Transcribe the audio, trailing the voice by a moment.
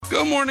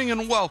Good morning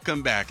and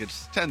welcome back.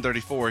 It's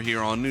 10:34 here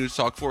on News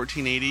Talk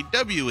 1480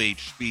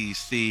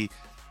 WHBC.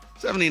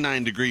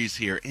 79 degrees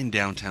here in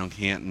downtown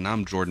Canton.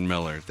 I'm Jordan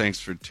Miller. Thanks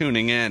for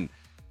tuning in.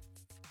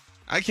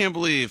 I can't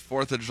believe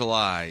 4th of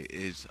July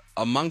is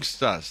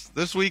amongst us.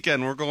 This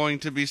weekend we're going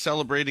to be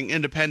celebrating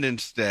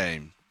Independence Day.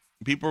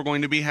 People are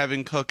going to be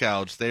having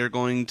cookouts. They are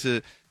going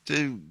to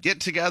get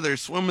together,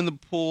 swim in the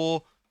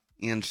pool,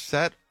 and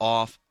set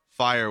off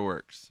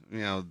fireworks.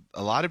 You know,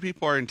 a lot of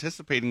people are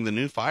anticipating the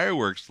new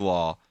fireworks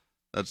law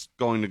that's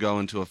going to go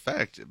into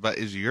effect, but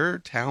is your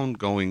town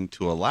going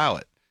to allow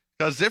it?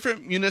 Because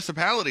different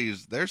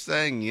municipalities, they're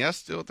saying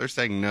yes to it, they're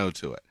saying no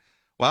to it.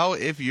 Well,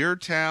 if your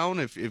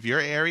town, if your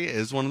area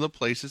is one of the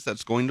places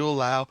that's going to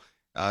allow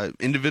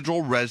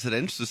individual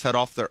residents to set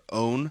off their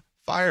own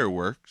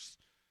fireworks,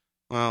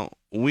 well,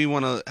 we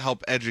want to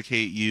help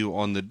educate you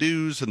on the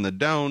do's and the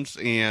don'ts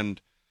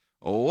and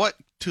what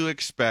to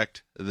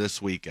expect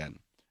this weekend.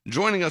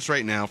 Joining us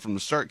right now from the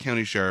Stark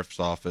County Sheriff's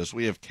Office,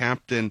 we have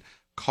Captain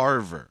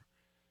Carver.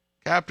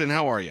 Captain,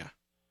 how are you?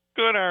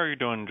 Good. How are you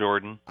doing,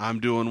 Jordan? I'm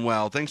doing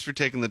well. Thanks for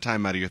taking the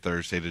time out of your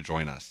Thursday to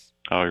join us.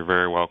 Oh, you're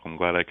very welcome.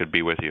 Glad I could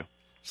be with you.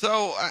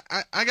 So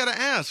I got to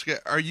ask,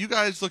 are you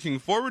guys looking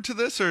forward to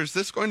this, or is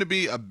this going to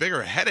be a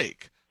bigger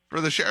headache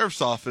for the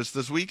Sheriff's Office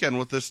this weekend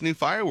with this new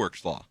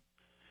fireworks law?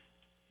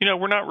 You know,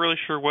 we're not really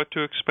sure what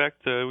to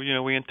expect.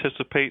 We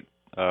anticipate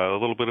a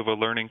little bit of a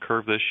learning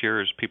curve this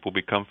year as people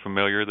become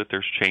familiar that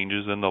there's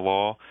changes in the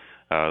law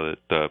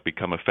that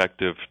become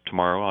effective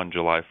tomorrow on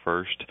July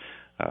 1st.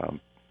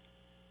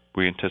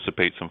 We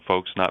anticipate some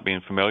folks not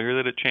being familiar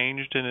that it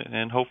changed,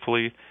 and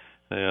hopefully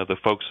the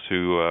folks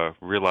who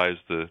realize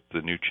the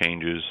new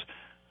changes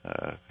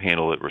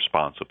handle it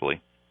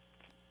responsibly.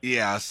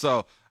 Yeah,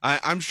 so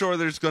I'm sure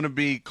there's going to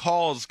be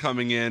calls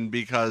coming in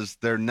because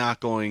they're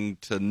not going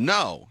to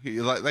know.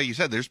 Like you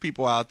said, there's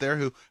people out there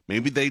who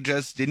maybe they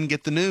just didn't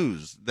get the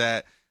news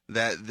that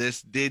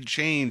this did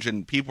change,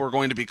 and people are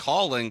going to be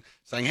calling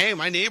saying, "Hey,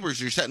 my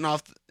neighbors are setting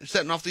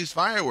off these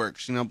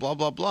fireworks," blah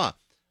blah blah.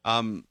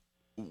 Can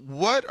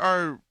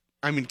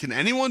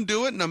anyone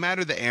do it no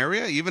matter the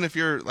area, even if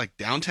you're like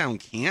downtown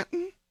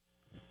Canton?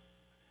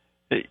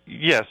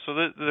 Yes,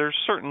 so there's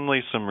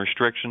certainly some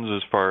restrictions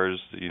as far as,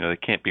 they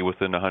can't be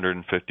within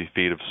 150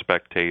 feet of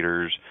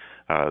spectators.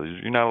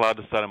 You're not allowed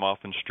to set them off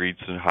in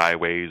streets and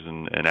highways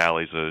and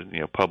alleys,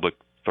 public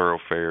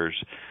thoroughfares.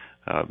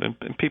 And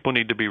people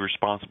need to be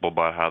responsible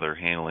about how they're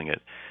handling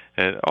it.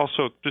 And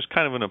also, just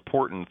kind of an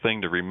important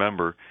thing to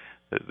remember,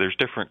 that there's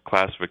different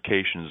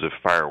classifications of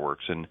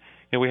fireworks. And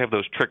we have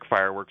those trick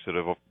fireworks that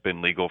have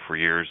been legal for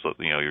years,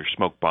 your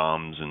smoke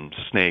bombs and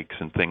snakes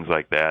and things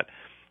like that.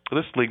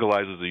 This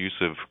legalizes the use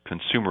of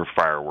consumer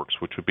fireworks,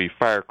 which would be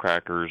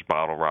firecrackers,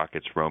 bottle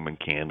rockets, Roman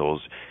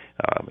candles.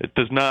 It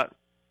does not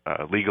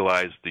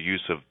legalize the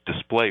use of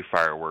display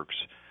fireworks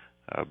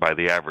by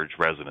the average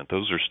resident.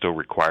 Those are still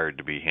required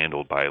to be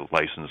handled by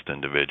licensed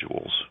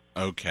individuals.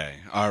 Okay.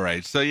 All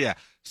right. So, yeah.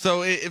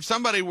 So if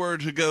somebody were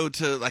to go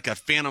to like a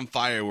Phantom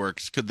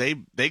Fireworks, could they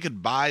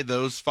could buy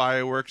those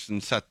fireworks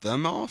and set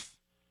them off?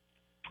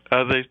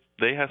 They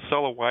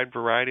sell a wide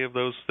variety of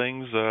those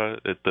things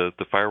at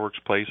the fireworks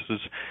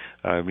places.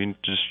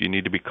 You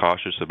need to be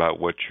cautious about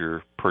what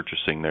you're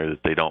purchasing there,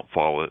 that they don't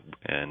fall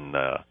in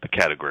the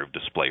category of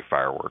display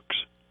fireworks.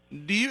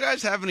 Do you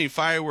guys have any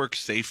fireworks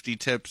safety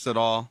tips at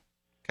all,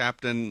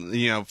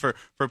 Captain?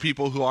 For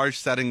people who are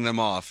setting them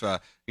off,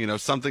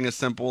 something as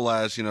simple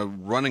as,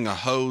 running a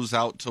hose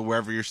out to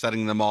wherever you're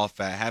setting them off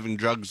at, having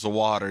jugs of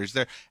water. Is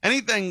there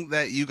anything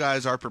that you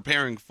guys are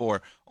preparing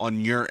for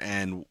on your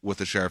end with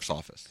the Sheriff's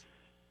Office?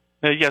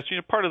 Yes,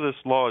 part of this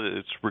law,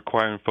 it's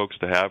requiring folks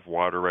to have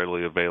water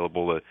readily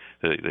available.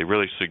 They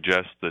really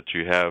suggest that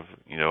you have,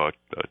 a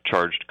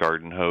charged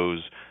garden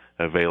hose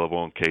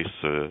available in case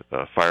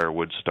a fire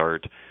would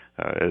start.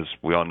 As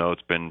we all know,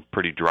 it's been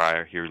pretty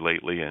dry here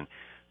lately, and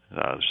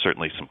there's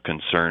certainly some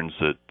concerns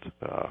that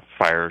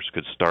fires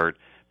could start.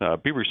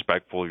 Be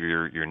respectful of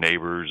your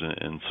neighbors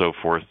and so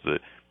forth. That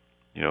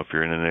if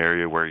you're in an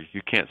area where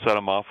you can't set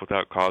them off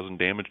without causing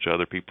damage to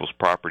other people's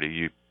property,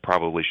 you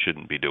probably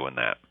shouldn't be doing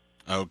that.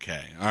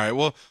 Okay. All right.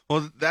 Well,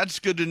 that's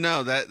good to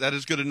know. That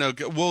is good to know.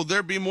 Will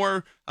there be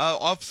more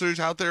officers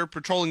out there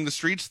patrolling the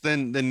streets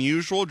than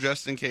usual,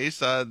 just in case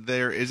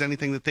there is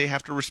anything that they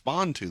have to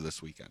respond to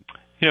this weekend?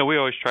 We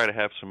always try to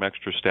have some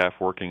extra staff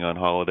working on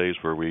holidays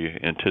where we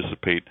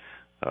anticipate,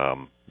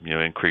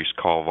 increased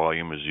call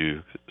volume as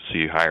you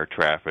see higher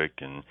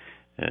traffic and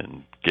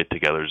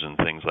get-togethers and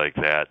things like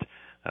that.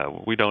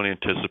 We don't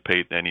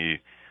anticipate any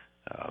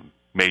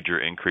major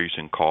increase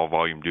in call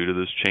volume due to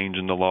this change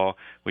in the law.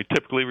 We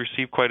typically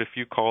receive quite a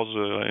few calls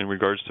in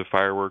regards to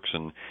fireworks,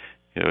 and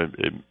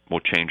it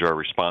will change our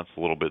response a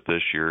little bit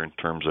this year in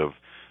terms of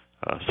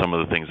some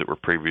of the things that were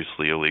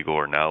previously illegal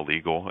are now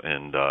legal,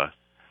 and there'll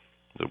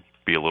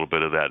be a little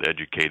bit of that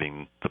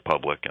educating the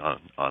public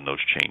on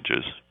those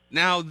changes.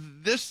 Now,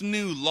 this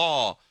new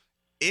law,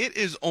 it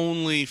is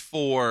only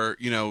for,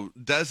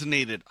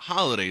 designated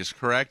holidays,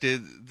 correct?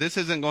 This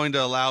isn't going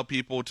to allow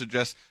people to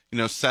just,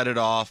 set it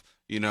off,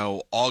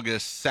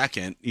 August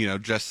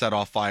 2nd, just set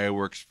off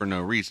fireworks for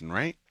no reason,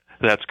 right?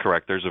 That's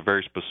correct. There's a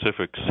very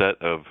specific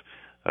set of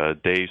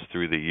days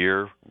through the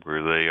year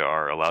where they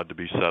are allowed to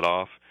be set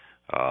off.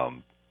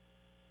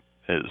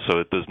 So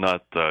it does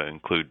not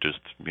include just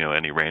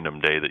any random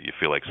day that you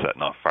feel like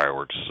setting off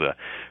fireworks.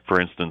 For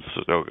instance,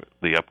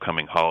 the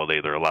upcoming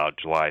holiday, they're allowed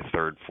July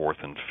 3rd,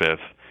 4th, and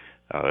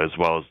 5th, as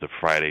well as the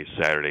Friday,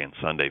 Saturday, and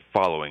Sunday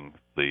following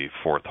the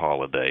 4th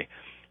holiday.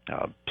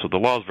 So the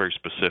law is very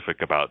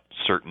specific about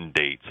certain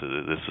dates.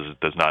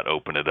 Does not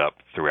open it up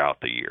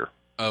throughout the year.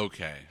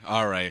 Okay,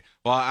 all right.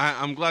 Well,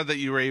 I'm glad that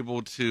you were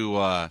able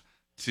to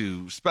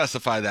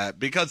specify that,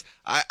 because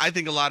I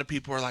think a lot of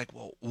people are like,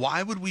 well,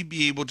 why would we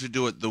be able to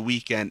do it the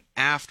weekend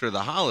after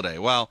the holiday?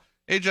 Well,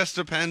 it just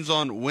depends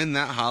on when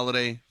that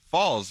holiday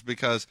falls,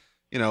 because,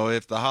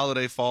 if the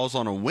holiday falls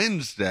on a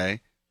Wednesday,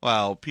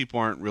 well, people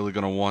aren't really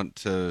going to want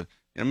to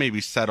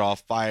maybe set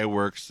off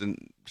fireworks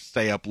and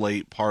stay up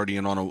late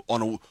partying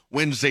on a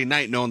Wednesday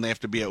night knowing they have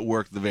to be at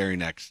work the very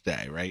next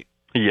day, right?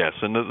 Yes,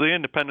 and the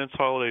Independence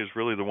holiday is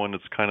really the one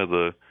that's kind of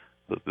the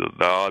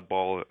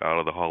oddball out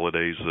of the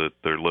holidays that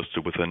they're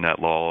listed within that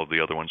law. The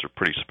other ones are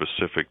pretty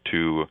specific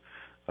to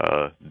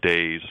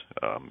days.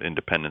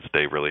 Independence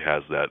Day really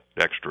has that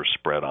extra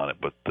spread on it,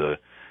 but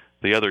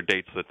the other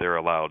dates that they're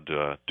allowed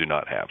do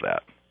not have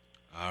that.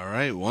 All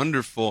right,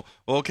 wonderful.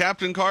 Well,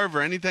 Captain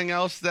Carver, anything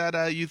else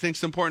that you think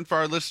is important for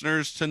our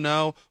listeners to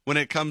know when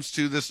it comes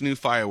to this new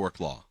firework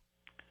law?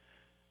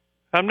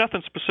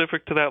 Nothing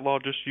specific to that law,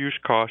 just use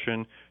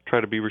caution.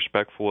 Try to be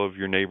respectful of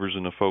your neighbors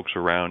and the folks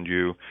around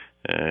you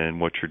and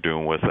what you're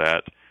doing with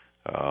that.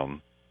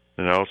 And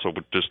I also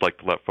would just like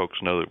to let folks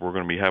know that we're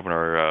going to be having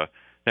our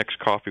next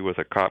Coffee with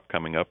a Cop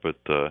coming up at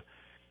the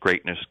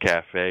Greatness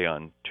Cafe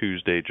on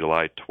Tuesday,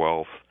 July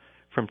 12th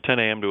from 10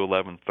 a.m. to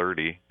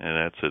 11:30, and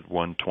that's at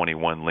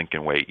 121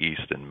 Lincoln Way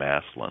East in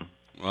Massillon.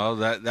 Well,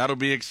 that'll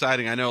be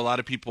exciting. I know a lot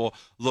of people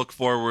look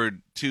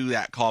forward to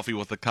that Coffee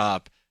with a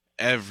Cop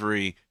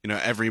every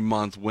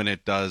month when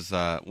it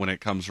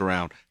comes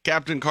around.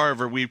 Captain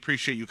Carver, we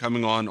appreciate you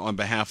coming on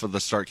behalf of the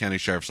Stark County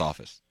Sheriff's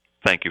Office.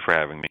 Thank you for having me.